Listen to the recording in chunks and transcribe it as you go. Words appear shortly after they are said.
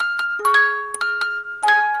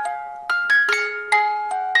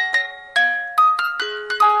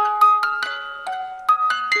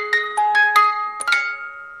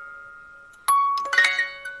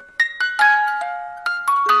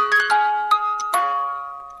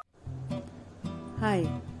Hi,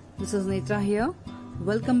 this is Netra here.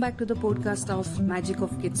 Welcome back to the podcast of Magic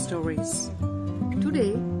of Kids Stories.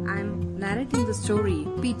 Today, I'm narrating the story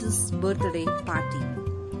Peter's Birthday Party.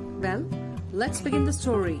 Well, let's begin the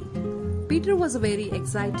story. Peter was very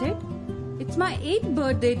excited. It's my 8th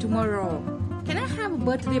birthday tomorrow. Can I have a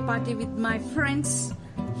birthday party with my friends?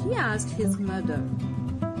 He asked his mother.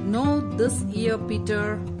 No, this year,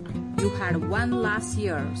 Peter. You had one last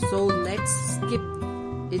year, so let's skip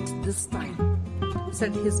it this time,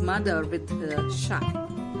 said his mother with a shy.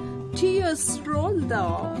 Tears rolled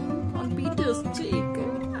down on Peter's cheek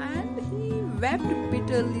and he wept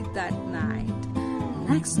bitterly that night.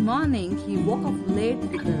 Next morning, he woke up late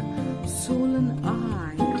with swollen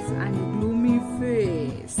eyes and a gloomy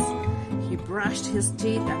face. He brushed his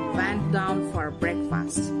teeth and went down for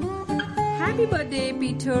breakfast. Happy birthday,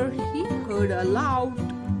 Peter, he heard a loud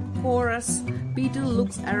chorus. Peter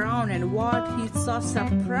looks around and what he saw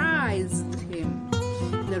surprised him.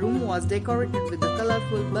 The room was decorated with the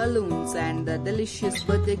colorful balloons and the delicious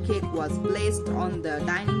birthday cake was placed on the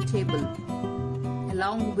dining table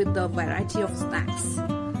along with the variety of snacks.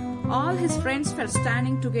 All his friends were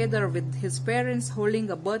standing together with his parents holding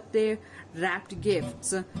a birthday wrapped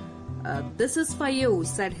gifts. This is for you,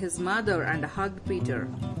 said his mother and hugged Peter.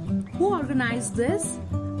 Who organized this?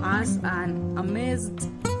 Asked an amazed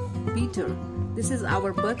Peter. This is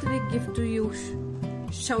our birthday gift to you,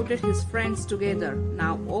 shouted his friends together.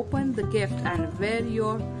 Now open the gift and wear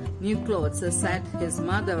your new clothes, said his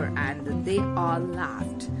mother, and they all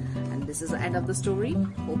laughed. And this is the end of the story.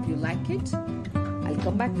 Hope you like it. I'll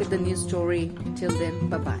come back with the new story. Till then,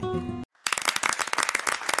 bye-bye.